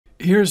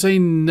Here's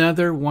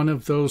another one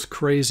of those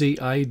crazy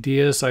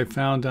ideas I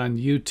found on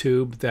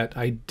YouTube that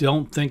I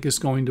don't think is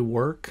going to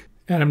work.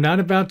 And I'm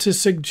not about to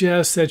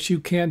suggest that you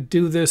can't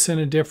do this in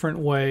a different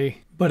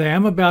way, but I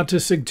am about to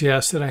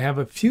suggest that I have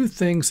a few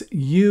things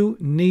you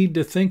need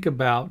to think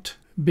about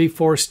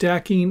before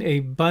stacking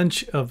a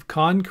bunch of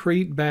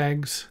concrete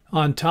bags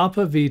on top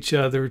of each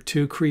other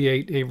to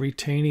create a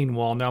retaining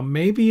wall. Now,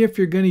 maybe if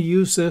you're going to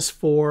use this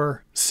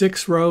for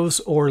 6 rows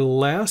or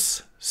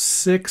less,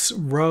 6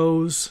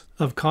 rows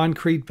of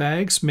concrete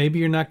bags, maybe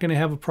you're not going to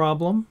have a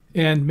problem.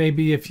 And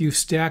maybe if you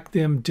stack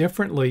them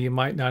differently, you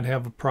might not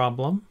have a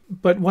problem.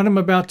 But what I'm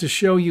about to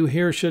show you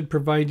here should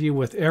provide you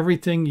with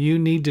everything you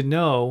need to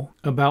know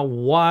about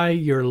why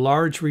your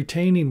large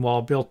retaining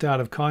wall built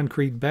out of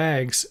concrete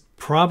bags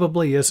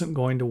probably isn't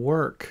going to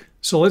work.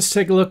 So let's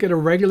take a look at a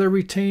regular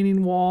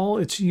retaining wall.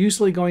 It's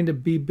usually going to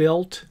be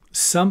built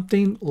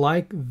something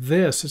like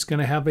this. It's going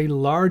to have a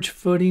large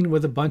footing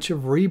with a bunch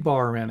of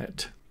rebar in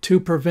it to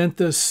prevent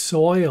the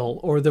soil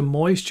or the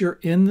moisture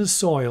in the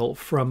soil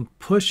from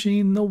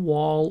pushing the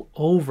wall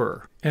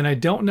over. And I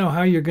don't know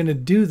how you're going to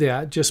do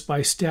that just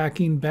by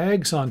stacking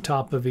bags on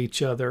top of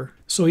each other.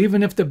 So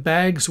even if the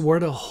bags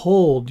were to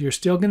hold, you're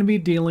still going to be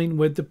dealing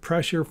with the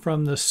pressure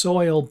from the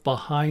soil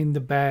behind the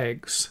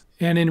bags.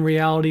 And in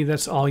reality,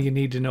 that's all you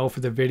need to know for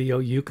the video.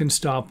 You can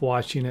stop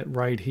watching it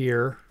right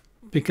here,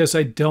 because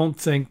I don't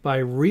think by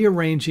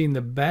rearranging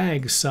the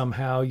bags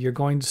somehow you're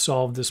going to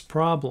solve this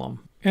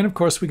problem. And of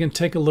course, we can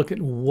take a look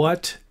at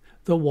what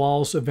the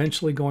wall's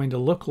eventually going to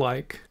look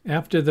like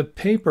after the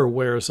paper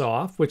wears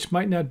off, which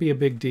might not be a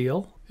big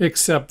deal,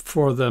 except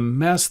for the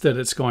mess that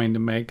it's going to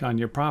make on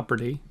your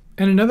property.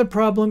 And another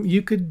problem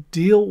you could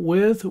deal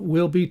with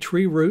will be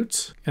tree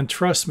roots. And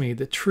trust me,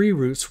 the tree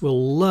roots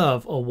will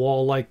love a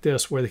wall like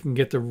this where they can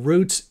get the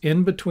roots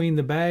in between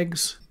the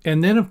bags.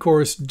 And then, of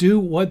course, do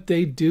what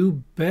they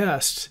do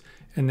best.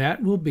 And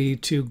that will be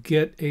to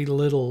get a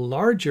little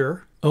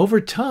larger over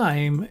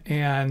time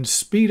and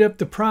speed up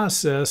the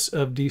process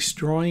of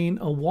destroying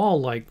a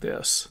wall like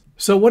this.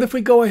 So what if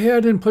we go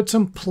ahead and put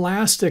some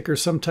plastic or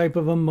some type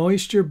of a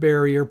moisture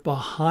barrier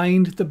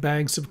behind the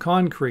bags of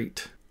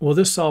concrete? Will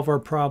this solve our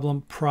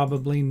problem?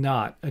 Probably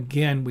not.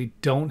 Again, we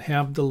don't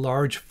have the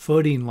large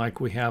footing like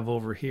we have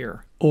over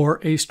here,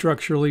 or a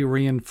structurally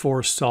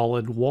reinforced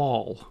solid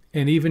wall.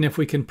 And even if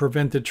we can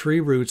prevent the tree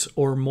roots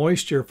or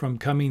moisture from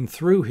coming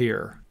through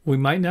here, we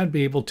might not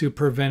be able to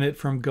prevent it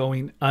from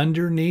going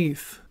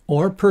underneath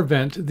or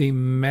prevent the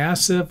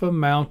massive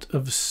amount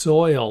of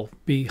soil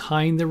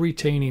behind the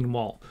retaining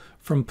wall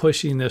from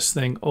pushing this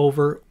thing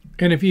over.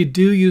 And if you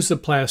do use the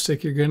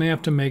plastic, you're going to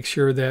have to make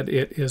sure that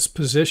it is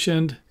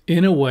positioned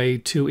in a way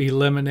to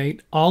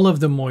eliminate all of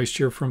the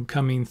moisture from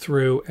coming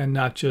through and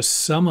not just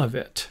some of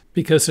it.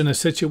 Because in a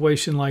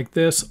situation like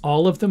this,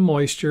 all of the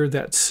moisture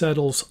that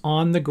settles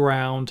on the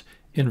ground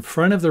in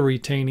front of the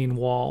retaining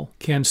wall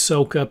can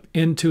soak up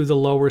into the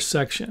lower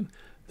section.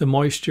 The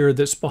moisture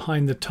that's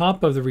behind the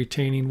top of the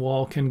retaining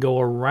wall can go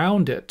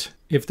around it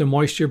if the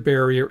moisture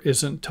barrier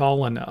isn't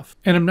tall enough.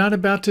 And I'm not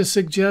about to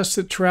suggest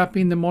that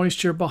trapping the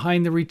moisture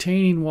behind the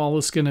retaining wall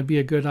is going to be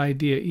a good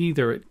idea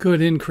either. It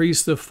could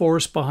increase the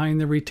force behind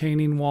the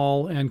retaining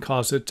wall and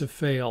cause it to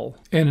fail.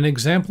 And an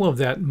example of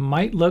that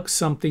might look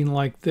something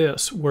like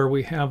this, where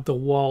we have the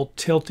wall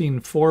tilting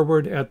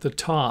forward at the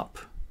top.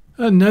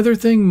 Another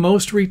thing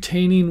most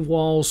retaining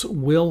walls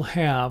will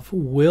have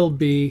will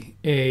be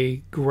a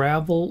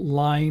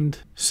gravel-lined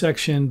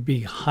section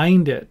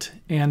behind it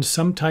and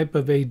some type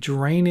of a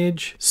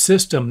drainage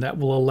system that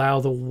will allow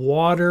the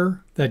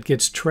water that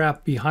gets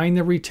trapped behind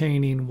the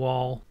retaining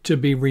wall to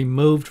be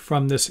removed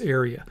from this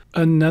area.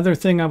 Another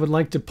thing I would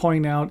like to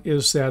point out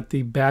is that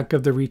the back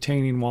of the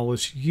retaining wall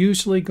is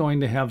usually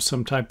going to have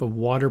some type of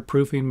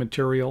waterproofing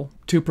material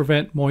to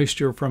prevent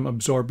moisture from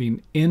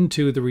absorbing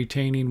into the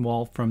retaining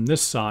wall from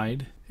this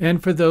side.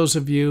 And for those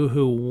of you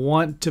who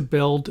want to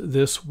build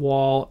this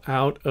wall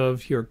out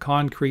of your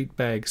concrete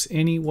bags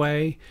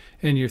anyway,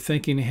 and you're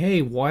thinking,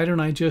 hey, why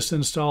don't I just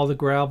install the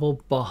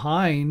gravel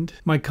behind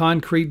my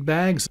concrete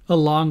bags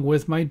along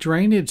with my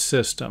drainage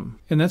system?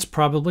 And that's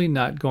probably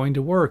not going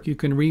to work. You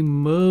can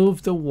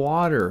remove the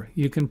water.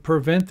 You can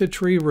prevent the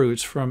tree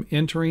roots from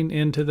entering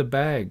into the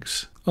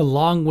bags,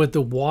 along with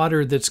the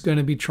water that's going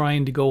to be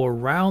trying to go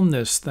around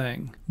this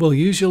thing, will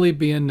usually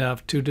be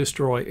enough to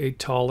destroy a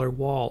taller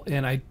wall.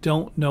 And I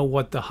don't know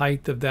what the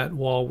height of that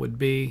wall would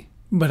be,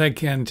 but I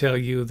can tell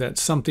you that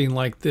something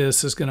like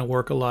this is going to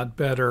work a lot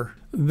better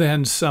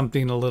than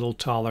something a little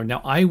taller.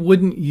 Now, I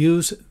wouldn't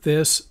use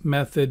this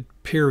method,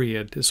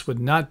 period. This would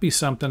not be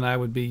something I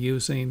would be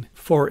using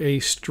for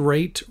a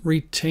straight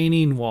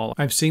retaining wall.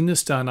 I've seen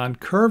this done on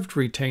curved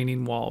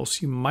retaining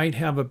walls. You might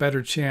have a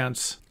better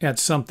chance at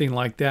something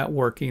like that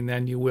working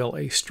than you will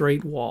a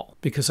straight wall,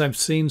 because I've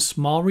seen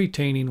small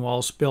retaining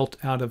walls built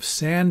out of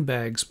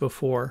sandbags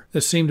before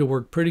that seem to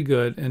work pretty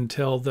good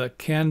until the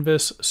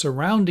canvas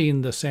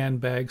surrounding the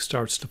sandbag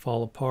starts to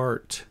fall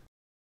apart.